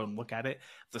time and go and look at it,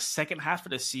 the second half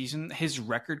of the season, his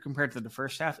record compared to the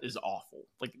first half is awful.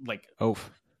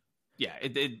 Yeah,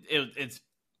 it's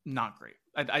not great.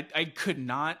 I could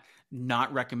not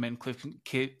recommend Cliff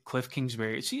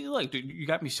Kingsbury. See, like, dude, you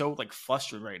got me so like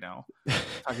flustered right now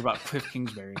talking about Cliff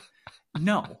Kingsbury.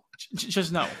 No,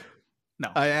 just no. No,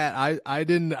 I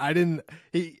didn't.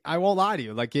 I won't lie to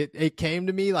you. Like it came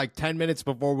to me like 10 minutes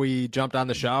before we jumped on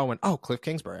the show. I went, oh, Cliff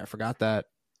Kingsbury. I forgot he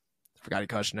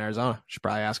coached in Arizona. Should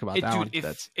probably ask about that dude,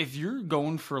 one. If you're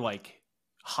going for like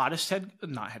hottest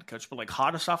not head coach, but like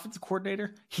hottest offensive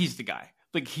coordinator, he's the guy.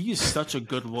 Like, he is such a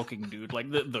good looking dude.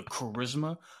 Like the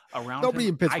charisma around Nobody him.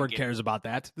 in Pittsburgh cares about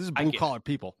that. This is blue collar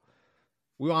people.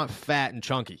 We want fat and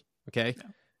chunky. Okay. Yeah.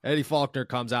 Eddie Faulkner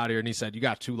comes out here and he said, "You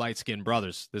got two light skinned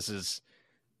brothers. This is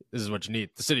what you need."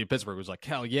 The city of Pittsburgh was like,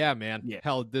 "Hell yeah, man. Yeah.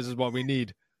 Hell, this is what we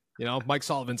need." You know, Mike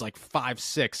Sullivan's like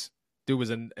 5'6". Dude was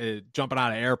jumping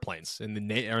out of airplanes in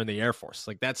the Air Force.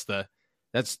 Like that's the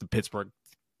Pittsburgh.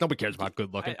 Nobody cares about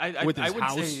good looking. I would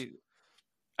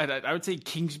say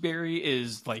Kingsbury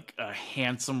is like a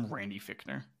handsome Randy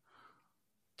Fichtner.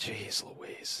 Jeez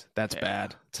Louise. That's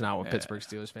bad. It's not what Pittsburgh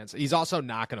Steelers fans. He's also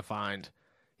not going to find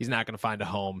a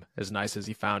home as nice as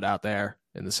he found out there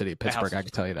in the city of Pittsburgh. I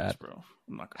can tell you that. Bro.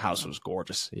 House was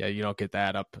gorgeous. Yeah, you don't get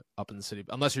that up in the city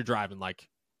unless you're driving like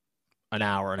an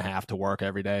hour and a half to work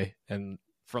every day. And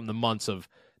from the months of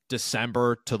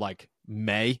December to like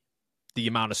May, the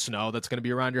amount of snow that's going to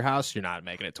be around your house, you're not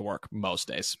making it to work most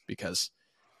days because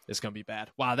it's going to be bad.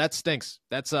 Wow, that stinks.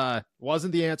 That's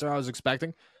wasn't the answer I was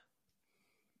expecting.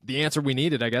 The answer we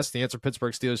needed, I guess. The answer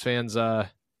Pittsburgh Steelers fans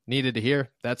needed to hear.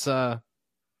 That's a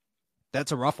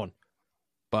rough one.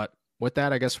 But with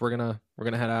that, I guess we're gonna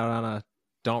head out on a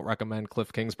don't recommend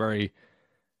Cliff Kingsbury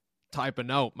type of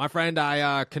note. My friend,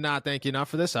 I could not thank you enough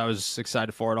for this. I was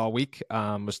excited for it all week.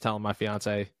 Was telling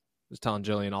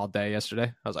Jillian all day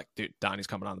yesterday. I was like, dude, Donnie's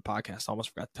coming on the podcast. I almost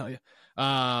forgot to tell you.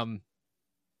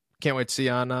 Can't wait to see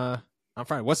you on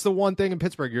Friday. What's the one thing in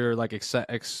Pittsburgh you're like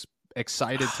excited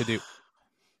to do?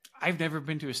 I've never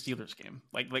been to a Steelers game.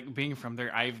 Like being from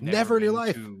there, I've never in your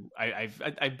life.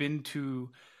 I've been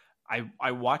to.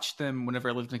 I watched them whenever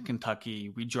I lived in Kentucky.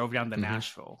 We drove down to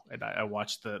Nashville, and I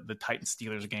watched the Titans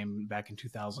Steelers game back in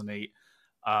 2008.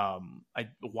 I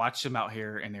watched them out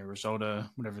here in Arizona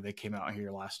whenever they came out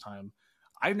here last time.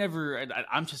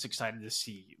 I'm just excited to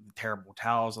see the Terrible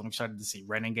Towels. I'm excited to see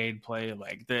Renegade play.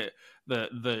 Like the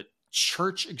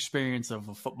church experience of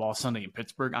a football Sunday in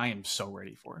Pittsburgh. I am so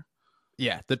ready for.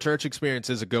 Yeah, the church experience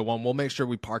is a good one. We'll make sure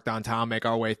we park downtown, make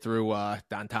our way through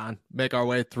downtown, make our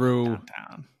way through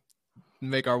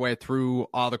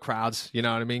all the crowds. You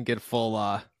know what I mean? Get a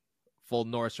full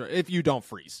North Shore. If you don't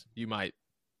freeze, we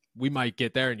might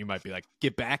get there and you might be like,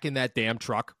 get back in that damn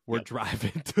truck. We're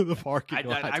driving to the parking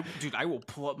lot. Dude, I will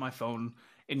pull up my phone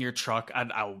in your truck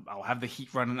and I'll have the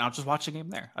heat running. I'll just watch the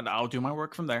game there. And I'll do my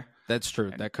work from there. That's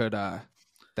true. That could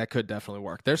definitely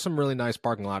work. There's some really nice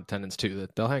parking lot attendants too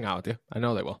that they'll hang out with you. I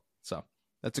know they will. So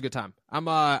that's a good time.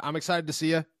 I'm excited to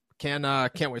see you. Can't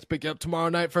wait to pick you up tomorrow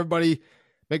night for everybody.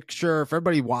 Make sure for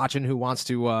everybody watching who wants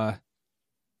to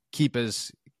keep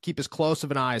as close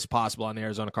of an eye as possible on the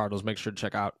Arizona Cardinals, make sure to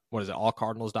check out, what is it,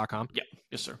 allcardinals.com? Yeah.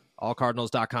 Yes, sir.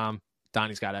 Allcardinals.com.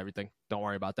 Donnie's got everything. Don't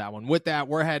worry about that one. With that,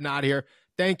 we're heading out of here.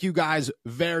 Thank you guys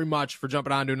very much for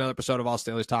jumping on to another episode of All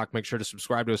Steelers Talk. Make sure to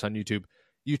subscribe to us on YouTube,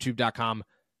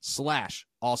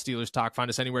 youtube.com/All Steelers Talk. Find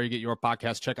us anywhere you get your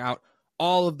podcast. Check out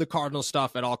all of the Cardinals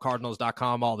stuff at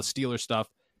allcardinals.com, all the Steelers stuff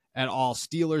at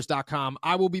allsteelers.com.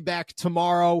 I will be back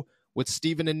tomorrow with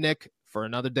Steven and Nick for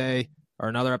another day or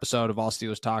another episode of All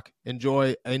Steelers Talk.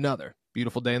 Enjoy another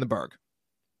beautiful day in the Berg.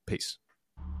 Peace.